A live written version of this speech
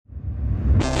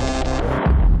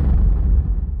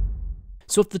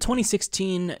So if the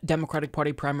 2016 Democratic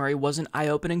Party primary wasn't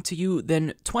eye-opening to you,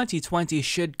 then 2020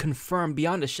 should confirm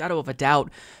beyond a shadow of a doubt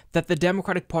that the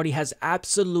Democratic Party has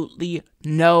absolutely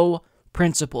no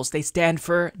principles. They stand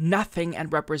for nothing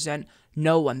and represent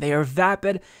no one. They are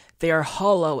vapid, they are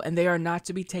hollow, and they are not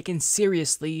to be taken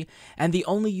seriously. And the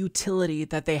only utility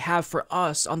that they have for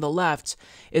us on the left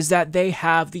is that they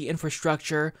have the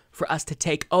infrastructure for us to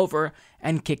take over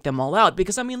and kick them all out.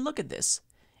 Because, I mean, look at this.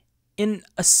 In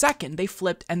a second, they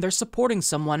flipped and they're supporting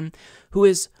someone who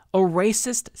is a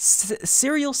racist,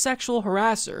 serial sexual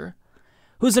harasser,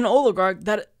 who's an oligarch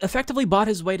that effectively bought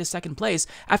his way to second place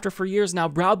after for years now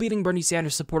browbeating Bernie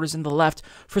Sanders supporters in the left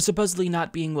for supposedly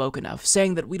not being woke enough,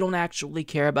 saying that we don't actually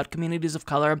care about communities of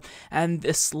color and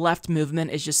this left movement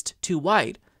is just too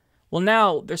white. Well,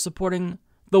 now they're supporting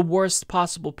the worst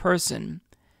possible person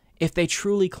if they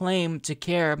truly claim to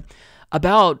care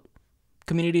about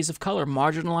communities of color,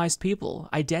 marginalized people,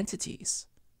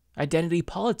 identity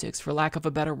politics, for lack of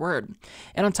a better word.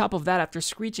 And on top of that, after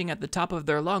screeching at the top of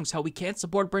their lungs how we can't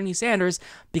support Bernie Sanders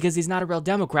because he's not a real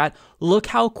Democrat, look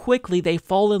how quickly they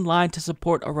fall in line to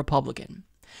support a Republican.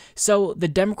 So the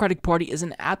Democratic Party is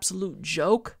an absolute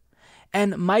joke,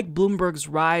 and Mike Bloomberg's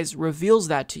rise reveals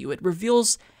that to you. It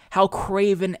reveals how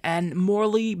craven and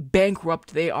morally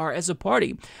bankrupt they are as a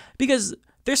party, because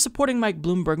they're supporting Mike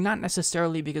Bloomberg not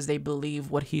necessarily because they believe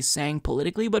what he's saying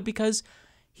politically, but because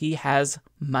he has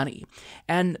money.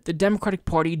 And the Democratic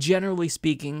Party, generally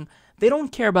speaking, they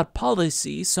don't care about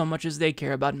policy so much as they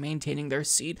care about maintaining their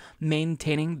seat,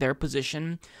 maintaining their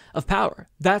position of power.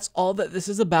 That's all that this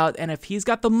is about, and if he's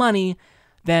got the money,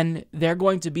 then they're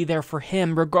going to be there for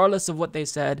him, regardless of what they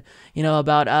said,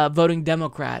 about voting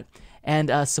Democrat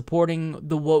and supporting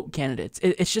the woke candidates.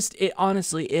 It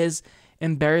honestly is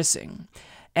embarrassing.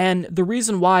 And the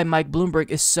reason why Mike Bloomberg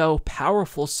is so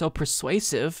powerful, so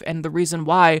persuasive, and the reason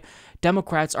why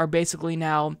Democrats are basically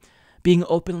now being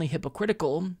openly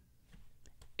hypocritical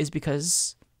is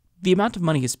because the amount of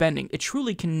money he's spending, it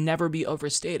truly can never be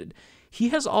overstated. He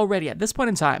has already, at this point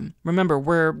in time, remember,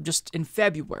 we're just in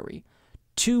February,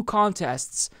 2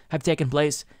 contests have taken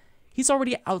place. He's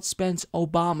already outspent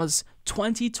Obama's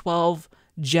 2012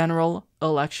 general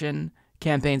election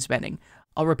campaign spending.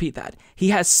 I'll repeat that.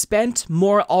 He has spent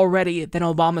more already than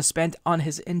Obama spent on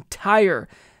his entire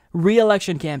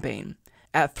re-election campaign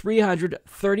at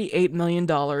 $338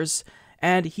 million,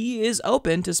 and he is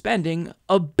open to spending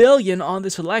 $1 billion on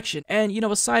this election. And,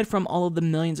 aside from all of the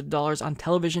millions of dollars on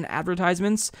television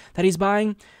advertisements that he's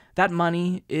buying, that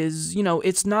money is,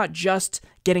 it's not just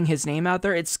getting his name out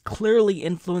there, it's clearly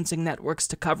influencing networks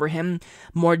to cover him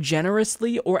more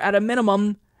generously, or at a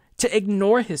minimum, to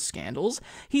ignore his scandals.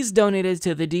 He's donated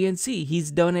to the DNC.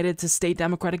 He's donated to state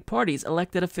Democratic parties,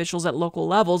 elected officials at local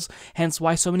levels, hence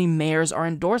why so many mayors are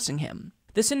endorsing him.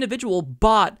 This individual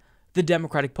bought the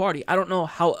Democratic Party. I don't know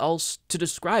how else to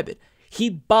describe it. He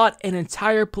bought an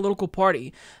entire political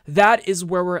party. That is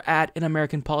where we're at in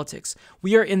American politics.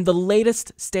 We are in the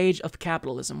latest stage of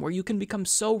capitalism, where you can become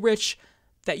so rich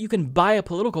that you can buy a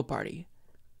political party.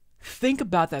 Think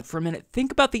about that for a minute.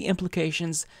 Think about the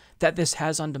implications that this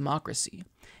has on democracy.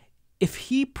 If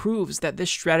he proves that this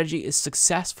strategy is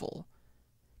successful,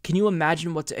 can you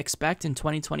imagine what to expect in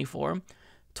 2024,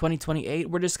 2028?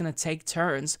 We're just going to take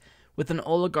turns with an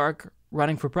oligarch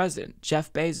running for president.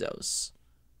 Jeff Bezos,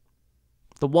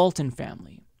 the Walton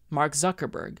family, Mark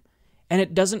Zuckerberg. And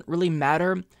it doesn't really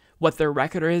matter what their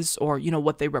record is, or,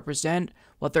 what they represent,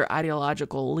 what their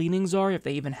ideological leanings are, if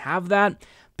they even have that,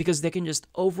 because they can just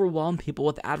overwhelm people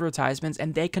with advertisements,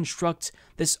 and they construct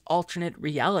this alternate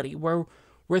reality where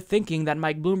we're thinking that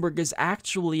Mike Bloomberg is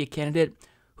actually a candidate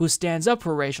who stands up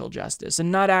for racial justice,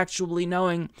 and not actually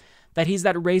knowing that he's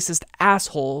that racist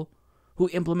asshole who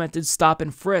implemented stop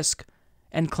and frisk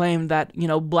and claimed that,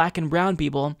 black and brown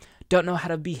people don't know how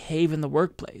to behave in the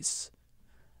workplace.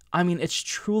 I mean, it's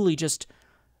truly just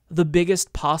the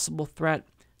biggest possible threat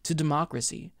to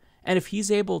democracy. And if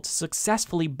he's able to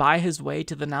successfully buy his way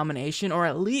to the nomination, or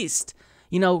at least,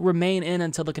 remain in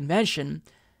until the convention,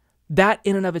 that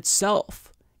in and of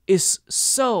itself is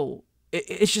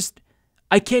it's just,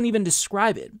 I can't even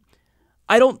describe it.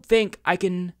 I don't think I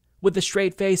can, with a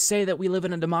straight face, say that we live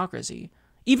in a democracy.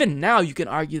 Even now, you can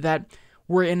argue that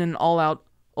we're in an all-out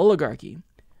oligarchy.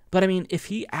 But I mean, if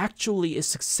he actually is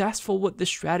successful with this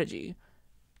strategy,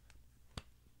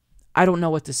 I don't know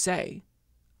what to say.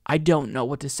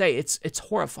 It's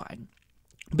horrifying.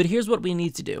 But here's what we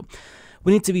need to do.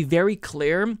 We need to be very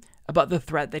clear about the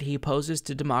threat that he poses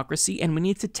to democracy, and we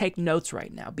need to take notes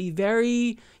right now. Be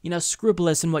very,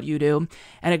 scrupulous in what you do,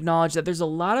 and acknowledge that there's a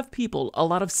lot of people, a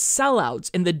lot of sellouts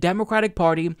in the Democratic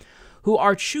Party who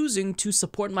are choosing to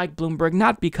support Mike Bloomberg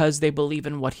not because they believe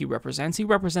in what he represents. He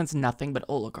represents nothing but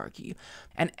oligarchy.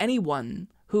 And anyone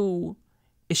who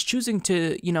is choosing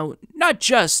to, not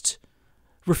just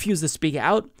refuse to speak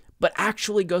out, but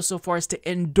actually go so far as to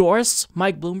endorse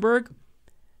Mike Bloomberg,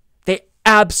 they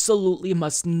absolutely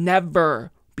must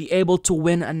never be able to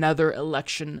win another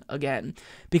election again.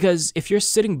 Because if you're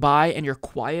sitting by and you're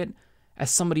quiet as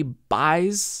somebody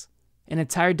buys an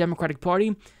entire Democratic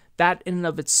Party, that in and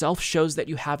of itself shows that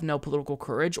you have no political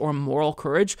courage or moral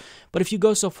courage. But if you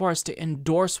go so far as to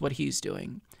endorse what he's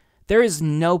doing, there is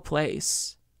no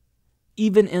place,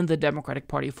 even in the Democratic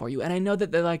Party, for you. And I know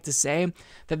that they like to say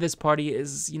that this party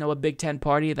is, a Big Ten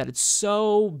party, that it's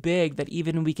so big that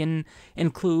even we can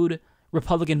include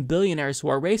Republican billionaires who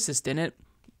are racist in it.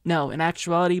 No, in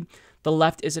actuality, the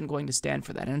left isn't going to stand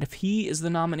for that. And if he is the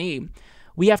nominee,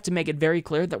 we have to make it very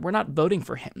clear that we're not voting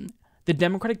for him. The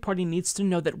Democratic Party needs to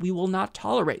know that we will not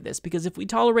tolerate this, because if we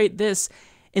tolerate this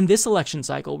in this election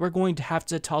cycle, we're going to have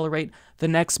to tolerate the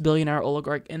next billionaire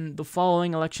oligarch in the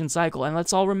following election cycle. And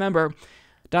let's all remember,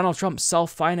 Donald Trump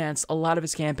self-financed a lot of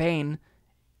his campaign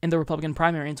in the Republican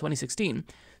primary in 2016.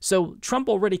 So Trump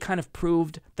already kind of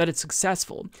proved that it's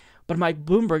successful. But Mike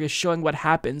Bloomberg is showing what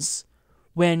happens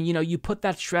when, you put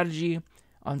that strategy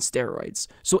on steroids.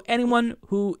 So anyone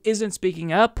who isn't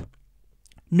speaking up,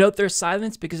 note their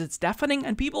silence, because it's deafening.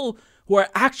 And people who are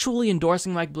actually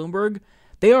endorsing Mike Bloomberg,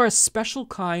 they are a special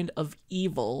kind of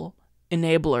evil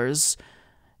enablers,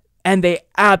 and they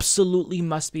absolutely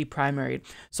must be primaried.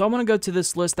 So I want to go to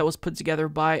this list that was put together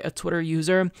by a Twitter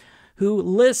user who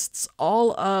lists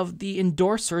all of the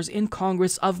endorsers in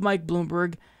Congress of Mike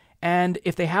Bloomberg, and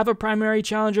if they have a primary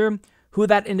challenger, who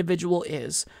that individual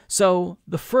is. So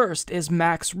the first is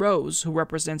Max Rose, who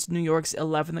represents New York's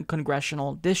 11th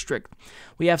Congressional District.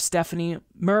 We have Stephanie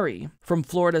Murray from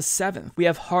Florida's 7th. We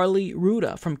have Harley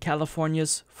Ruda from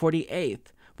California's 48th.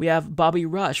 We have Bobby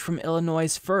Rush from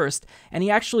Illinois' 1st, and he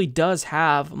actually does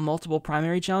have multiple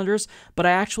primary challengers, but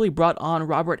I actually brought on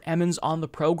Robert Emmons on the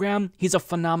program. He's a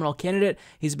phenomenal candidate.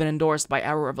 He's been endorsed by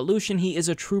Our Revolution. He is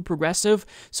a true progressive,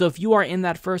 so if you are in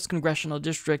that 1st Congressional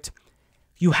District,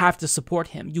 you have to support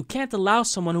him. You can't allow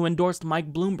someone who endorsed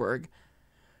Mike Bloomberg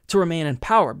to remain in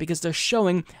power, because they're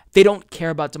showing they don't care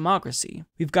about democracy.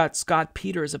 We've got Scott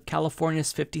Peters of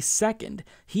California's 52nd.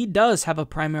 He does have a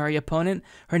primary opponent.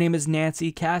 Her name is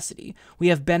Nancy Cassidy. We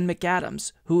have Ben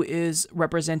McAdams, who is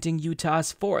representing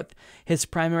Utah's 4th. His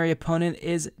primary opponent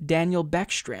is Daniel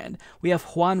Beckstrand. We have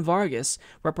Juan Vargas,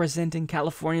 representing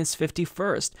California's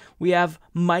 51st. We have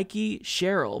Mikey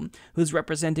Sherrill, who's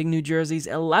representing New Jersey's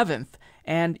 11th.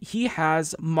 And he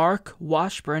has Mark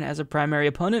Washburn as a primary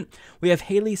opponent. We have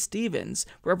Haley Stevens,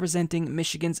 representing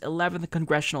Michigan's 11th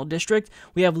Congressional District.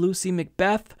 We have Lucy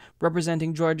Macbeth,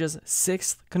 representing Georgia's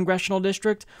 6th Congressional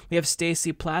District. We have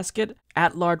Stacey Plaskett,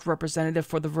 at-large representative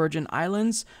for the Virgin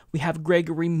Islands. We have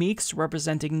Gregory Meeks,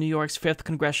 representing New York's 5th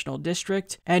Congressional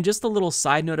District. And just a little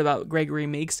side note about Gregory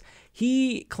Meeks,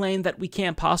 he claimed that we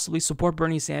can't possibly support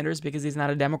Bernie Sanders because he's not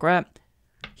a Democrat.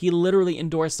 He literally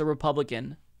endorsed the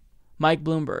Republican, Mike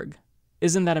Bloomberg.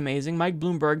 Isn't that amazing? Mike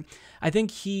Bloomberg, I think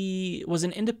he was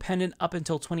an independent up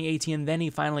until 2018, and then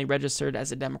he finally registered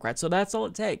as a Democrat. So that's all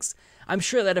it takes. I'm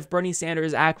sure that if Bernie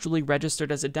Sanders actually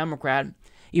registered as a Democrat,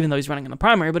 even though he's running in the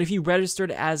primary, but if he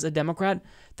registered as a Democrat,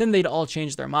 then they'd all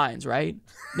change their minds, right?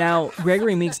 Now,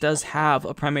 Gregory Meeks does have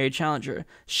a primary challenger,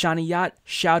 Shaniyat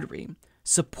Chowdhury.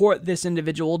 Support this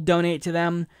individual, donate to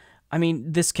them. I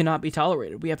mean, this cannot be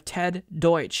tolerated. We have Ted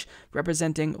Deutsch,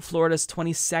 representing Florida's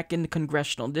 22nd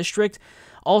Congressional District,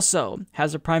 also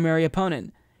has a primary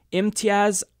opponent,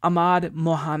 Imtiaz Ahmad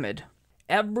Mohammed.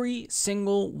 Every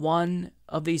single one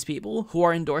of these people who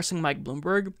are endorsing Mike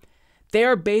Bloomberg, they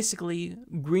are basically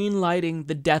green-lighting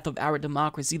the death of our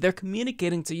democracy. They're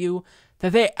communicating to you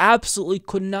that they absolutely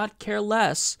could not care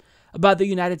less about the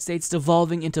United States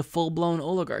devolving into full-blown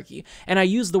oligarchy. And I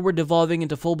use the word devolving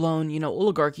into full-blown,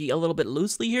 oligarchy a little bit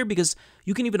loosely here, because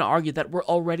you can even argue that we're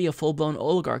already a full-blown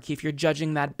oligarchy if you're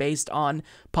judging that based on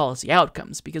policy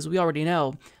outcomes, because we already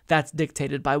know that's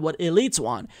dictated by what elites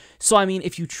want. So, I mean,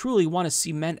 if you truly want to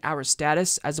cement our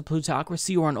status as a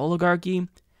plutocracy or an oligarchy,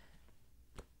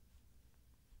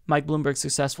 Mike Bloomberg's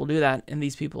successful do that, and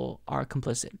these people are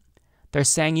complicit. They're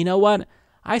saying, you know what?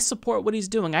 I support what he's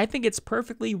doing. I think it's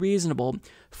perfectly reasonable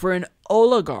for an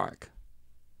oligarch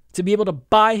to be able to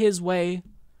buy his way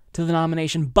to the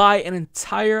nomination, buy an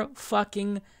entire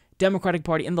fucking Democratic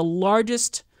Party in the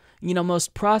largest,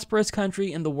 most prosperous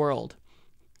country in the world.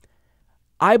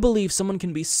 I believe someone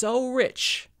can be so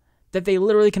rich that they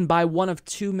literally can buy one of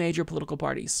 2 major political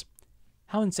parties.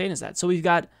 How insane is that? So we've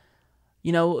got,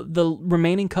 the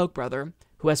remaining Koch brother,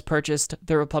 who has purchased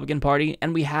the Republican Party,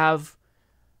 and we have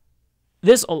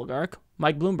this oligarch,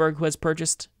 Mike Bloomberg, who has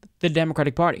purchased the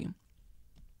Democratic Party.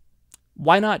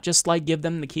 Why not just, give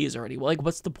them the keys already? Well,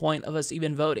 what's the point of us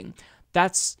even voting?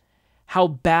 That's how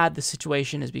bad the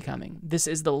situation is becoming. This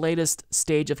is the latest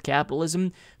stage of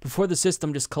capitalism before the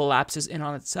system just collapses in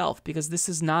on itself, because this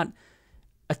is not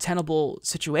a tenable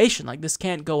situation. This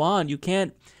can't go on. You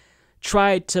can't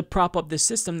try to prop up this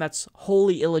system that's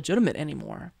wholly illegitimate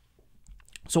anymore.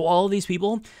 So all of these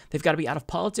people, they've got to be out of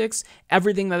politics.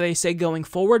 Everything that they say going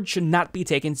forward should not be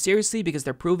taken seriously because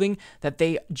they're proving that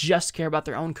they just care about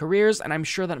their own careers. And I'm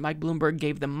sure that Mike Bloomberg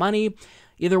gave them money.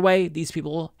 Either way, these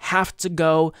people have to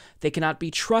go. They cannot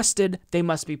be trusted. They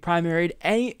must be primaried.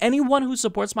 Anyone who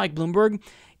supports Mike Bloomberg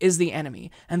is the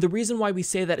enemy. And the reason why we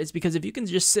say that is because if you can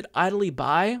just sit idly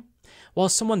by while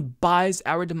someone buys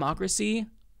our democracy,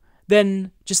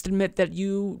 then just admit that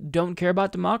you don't care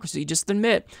about democracy. Just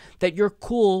admit that you're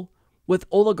cool with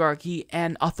oligarchy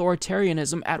and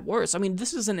authoritarianism at worst. I mean,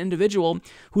 this is an individual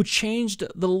who changed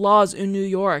the laws in New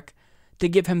York to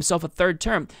give himself a third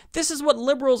term. This is what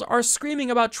liberals are screaming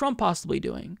about Trump possibly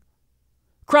doing.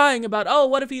 Crying about, oh,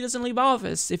 what if he doesn't leave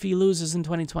office if he loses in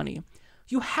 2020?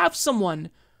 You have someone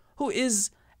who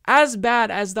is as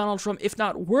bad as Donald Trump, if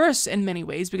not worse in many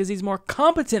ways, because he's more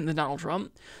competent than Donald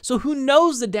Trump. So who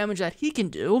knows the damage that he can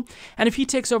do? And if he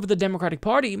takes over the Democratic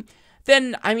Party,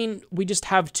 then, we just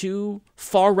have two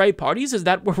far-right parties? Is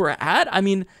that where we're at?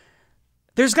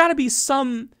 There's got to be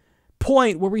some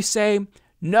point where we say,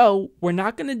 no, we're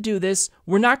not going to do this.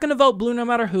 We're not going to vote blue no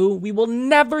matter who. We will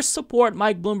never support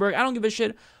Mike Bloomberg. I don't give a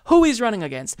shit who he's running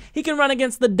against. He can run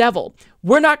against the devil.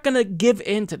 We're not going to give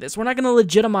in to this. We're not going to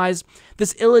legitimize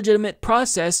this illegitimate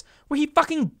process where he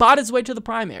fucking bought his way to the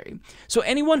primary. So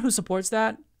anyone who supports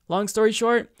that, long story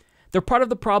short, they're part of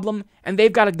the problem and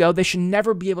they've got to go. They should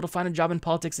never be able to find a job in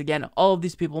politics again. All of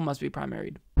these people must be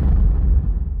primaried.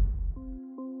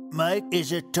 Mike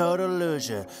is a total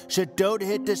loser, so don't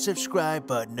hit the subscribe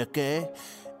button, okay?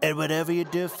 And whatever you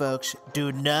do, folks,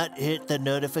 do not hit the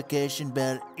notification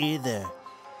bell either.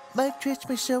 Mike treats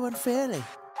me so unfairly.